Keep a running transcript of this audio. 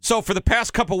So for the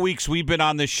past couple weeks, we've been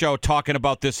on this show talking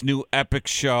about this new epic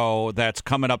show that's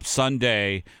coming up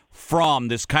Sunday from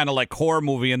this kind of like horror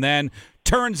movie. And then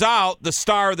turns out the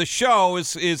star of the show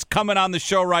is coming on the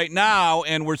show right now,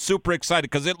 and we're super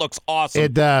excited because it looks awesome.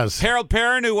 It does. Harold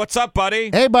Perrineau, what's up,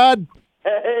 buddy? Hey, bud.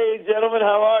 Hey, gentlemen,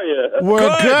 how are you?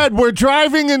 We're good. We're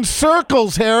driving in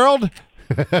circles, Harold.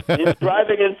 You're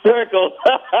driving in circles.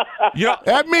 Yeah.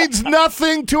 That means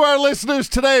nothing to our listeners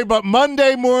today, but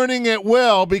Monday morning it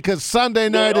will, because Sunday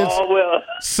night They is all will.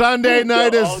 Sunday night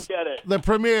They'll all is get it. the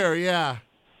premiere. Yeah.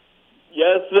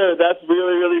 Yes, sir. That's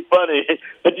really, really funny.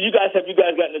 But have you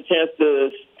guys gotten a chance to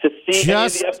see any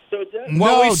of the episodes yet?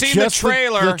 Well, No, we've seen the just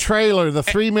trailer. The trailer, the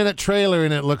 3-minute trailer,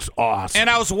 and it looks awesome. And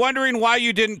I was wondering why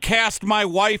you didn't cast my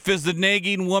wife as the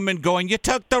nagging woman going, you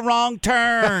took the wrong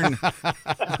turn.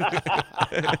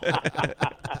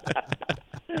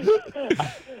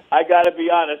 I got to be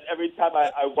honest. Every time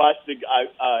I watch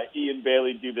Ian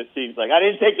Bailey do the scenes, like, I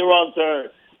didn't take the wrong turn.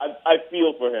 I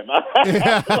feel for him.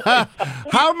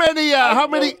 How many?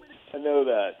 I know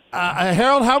that.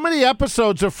 Harold, how many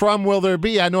episodes of From will there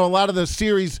be? I know a lot of the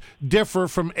series differ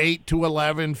from 8 to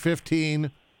 11, 15.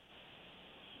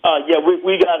 Yeah,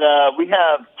 we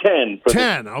have 10.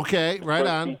 10. Okay, right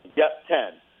on. Yep, 10.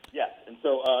 Yes, and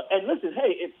so and listen,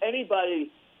 hey, if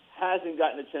anybody hasn't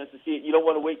gotten a chance to see it, you don't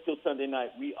want to wait till Sunday night.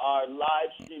 We are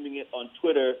live streaming it on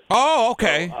Twitter. Oh,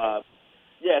 okay. So,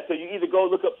 so you either go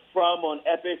look up From on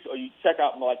Epics, or you check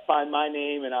out, find my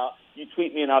name, and you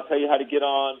tweet me, and I'll tell you how to get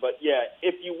on. But yeah,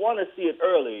 if you want to see it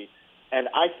early, and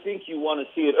I think you want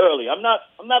to see it early, I'm not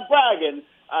bragging.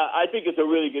 I think it's a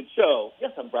really good show.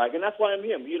 Yes, I'm bragging. That's why I'm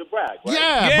here. I'm here to brag. Right?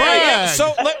 Yeah, Yeah. brag.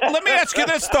 So let me ask you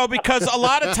this, though, because a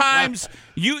lot of times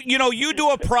you do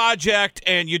a project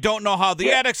and you don't know how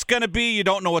the edit's going to be. You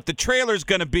don't know what the trailer's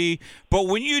going to be. But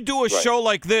when you do a show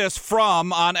like this,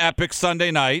 From on Epic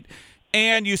Sunday night,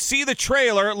 and you see the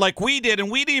trailer like we did, and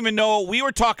we didn't even know, we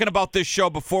were talking about this show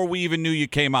before we even knew you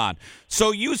came on.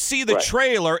 So you see the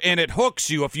trailer and it hooks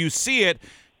you. If you see it,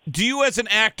 do you as an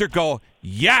actor go,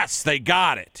 yes, they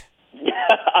got it? 100%.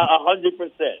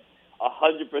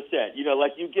 100%. You know,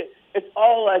 like it's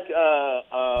all like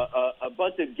a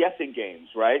bunch of guessing games,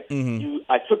 right? Mm-hmm.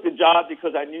 I took the job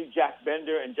because I knew Jack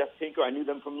Bender and Jeff Tinker. I knew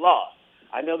them from Lost.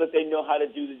 I know that they know how to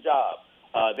do the job.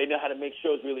 They know how to make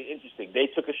shows really interesting. They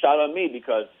took a shot on me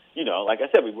because, like I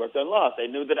said, we worked on Lost. They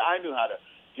knew that I knew how to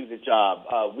do the job.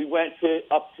 We went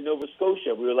up to Nova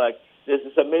Scotia. We were like, there's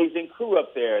this amazing crew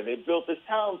up there. They built this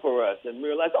town for us. And we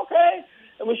were like, okay.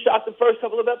 And we shot the first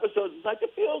couple of episodes. It's like,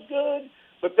 it feels good.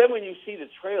 But then when you see the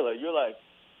trailer, you're like,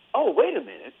 oh, wait a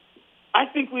minute. I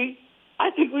think we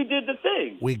did the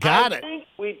thing. We got it. I think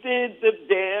we did the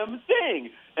damn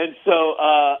thing. And so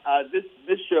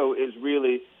this show is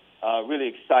really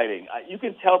exciting. You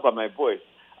can tell by my voice.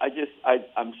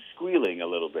 I'm squealing a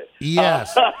little bit.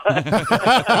 Yes.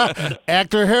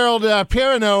 Actor Harold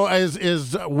Perrineau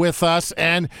is with us,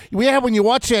 and when you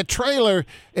watch that trailer,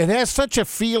 it has such a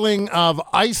feeling of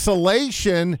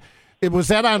isolation. Was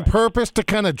that on purpose to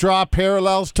kind of draw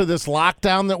parallels to this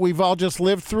lockdown that we've all just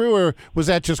lived through, or was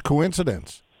that just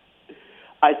coincidence?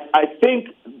 I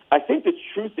think the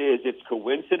truth is it's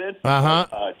coincidence.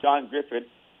 John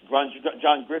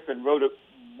Griffin wrote it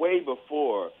way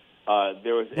before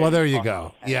there was. Well, there you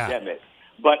go. Pandemic.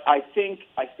 Yeah. But I think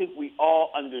we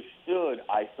all understood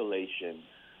isolation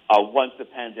once the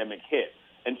pandemic hit,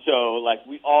 and so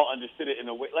we all understood it in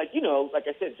a way. Like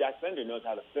I said, Jack Bender knows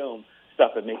how to film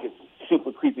stuff and make it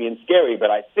super creepy and scary. But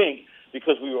I think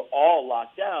because we were all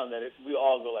locked down, that we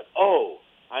all go like, oh,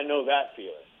 I know that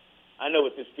feeling. I know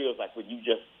what this feels like when you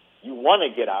want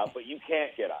to get out, but you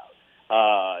can't get out.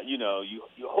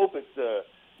 You hope it's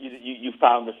you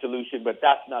found the solution, but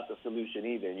that's not the solution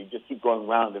either. You just keep going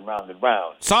round and round and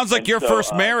round. Sounds like your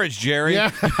first marriage, Jerry.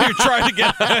 Yeah. You're trying to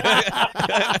get.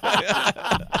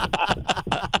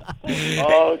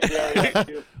 Oh, Jerry.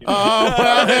 Oh,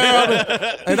 well,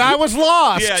 Harold, and I was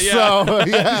lost. Yeah. So,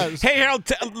 yes. Hey, Harold,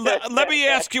 let me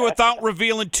ask you without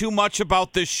revealing too much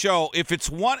about this show. If it's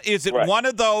one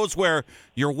of those where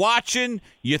you're watching,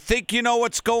 you think you know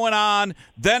what's going on,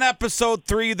 then episode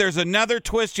 3, there's another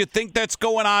twist, you think that's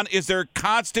going on. Is there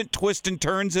constant twists and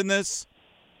turns in this?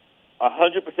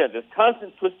 100%. There's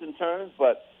constant twists and turns,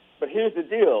 but here's the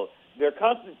deal. There are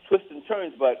constant twists and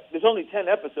turns, but there's only 10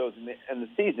 episodes in the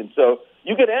season, so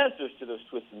you get answers to those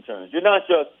twists and turns. You're not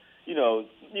just,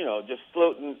 just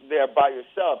floating there by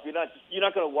yourself. You're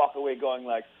not going to walk away going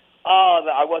like, Oh,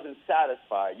 no, I wasn't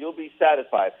satisfied. You'll be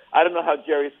satisfied. I don't know how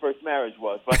Jerry's first marriage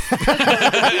was, but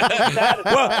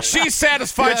well, she's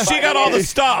satisfied. She got all the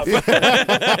stuff.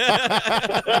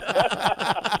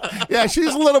 Yeah,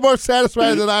 she's a little more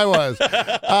satisfied than I was.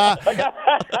 I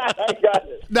got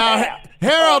it. Now,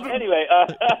 Harold, Anyway,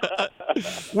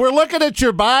 we're looking at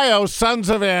your bio, Sons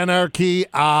of Anarchy,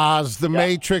 Oz, The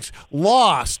Matrix,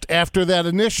 Lost. After that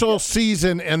initial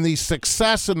season and the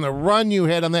success and the run you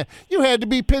had on that, you had to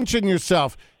be pinching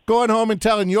yourself, going home and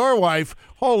telling your wife,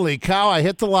 holy cow, I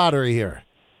hit the lottery here.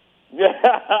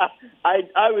 yeah,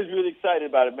 I was really excited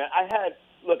about it, man. I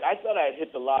thought I had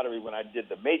hit the lottery when I did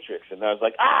The Matrix, and I was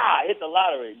like, I hit the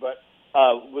lottery. But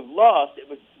with Lost, it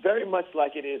was very much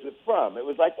like it is with From. It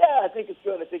was like, I think it's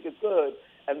good,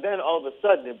 and then all of a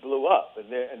sudden it blew up, and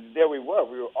there we were.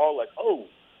 We were all like, oh,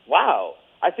 wow.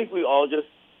 I think we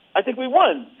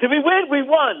won. Did we win? We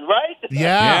won, right?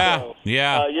 Yeah. So,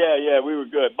 Yeah. we were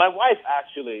good. My wife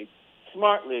actually,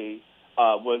 smartly,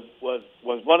 was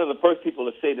one of the first people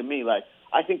to say to me, like,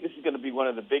 I think this is going to be one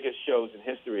of the biggest shows in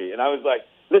history. And I was like,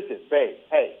 listen, babe,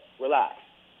 hey, relax.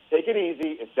 Take it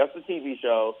easy. It's just a TV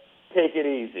show. Take it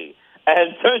easy. And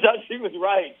it turns out she was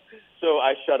right. So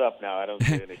I shut up now. I don't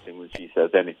say anything when she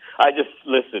says anything. I just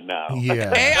listen now.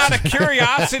 Yeah. Hey, out of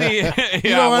curiosity,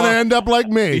 You don't want to end up like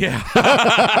me. Yeah.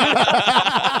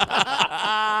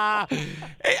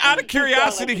 Hey, out of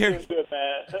curiosity here.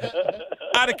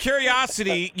 Out of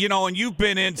curiosity, and you've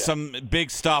been in some big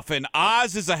stuff, and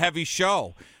Oz is a heavy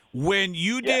show. When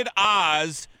you did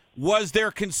Oz, was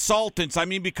there consultants? I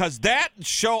mean, because that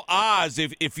show Oz,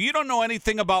 if you don't know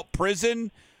anything about prison,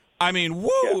 I mean,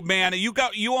 man,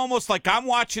 you almost like I'm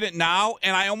watching it now,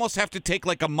 and I almost have to take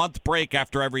like a month break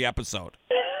after every episode.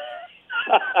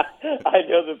 I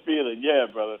know the feeling, yeah,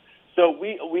 brother. So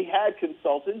we had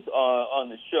consultants on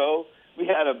the show. We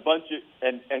had a bunch of,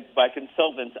 and by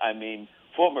consultants I mean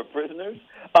former prisoners.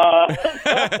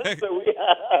 So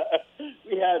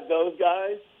we had those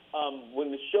guys.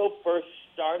 When the show first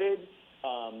started,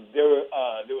 there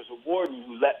was a warden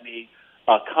who let me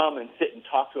come and sit and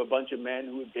talk to a bunch of men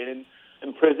who had been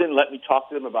in prison. Let me talk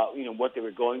to them about what they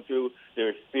were going through, their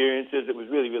experiences. It was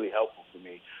really, really helpful for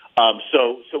me.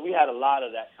 So we had a lot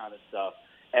of that kind of stuff,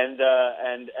 and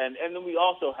then we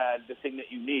also had the thing that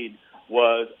you need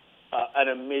was an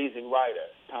amazing writer,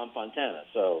 Tom Fontana.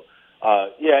 So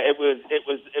it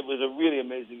was a really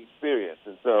amazing experience,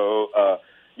 and so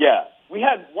we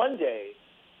had one day.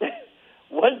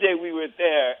 One day we were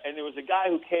there, and there was a guy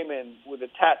who came in with a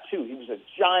tattoo. He was a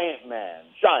giant man,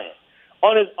 giant.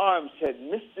 On his arm said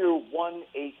Mr.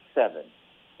 187,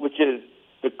 which is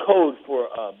the code for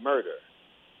murder.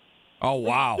 Oh,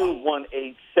 wow. Mr.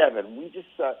 187. We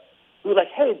were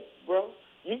like, hey, bro,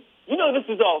 you know this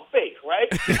is all fake, right?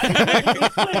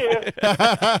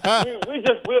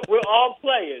 We're all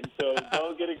playing, so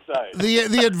don't get excited.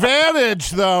 The advantage,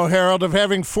 though, Harold, of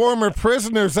having former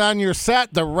prisoners on your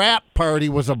set, the rap party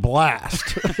was a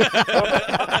blast.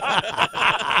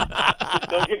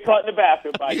 Don't get caught in the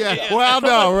bathroom. Yeah. Well,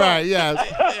 no, right, yes.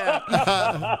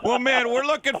 Well, man, we're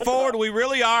looking forward. We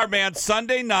really are, man.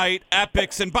 Sunday night,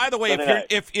 Epics. And by the way,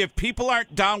 if people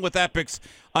aren't down with Epics,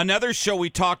 another show we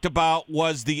talked about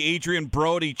was the Adrian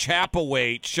Brody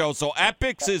Chapelwaite show. So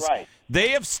Epics they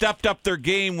have stepped up their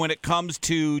game when it comes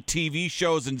to TV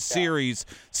shows and series.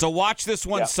 So watch this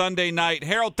one Sunday night.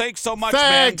 Harold, thanks so much, man.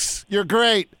 Thanks. You're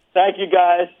great. Thank you,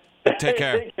 guys. Take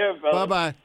care. Take care, brother. Bye-bye.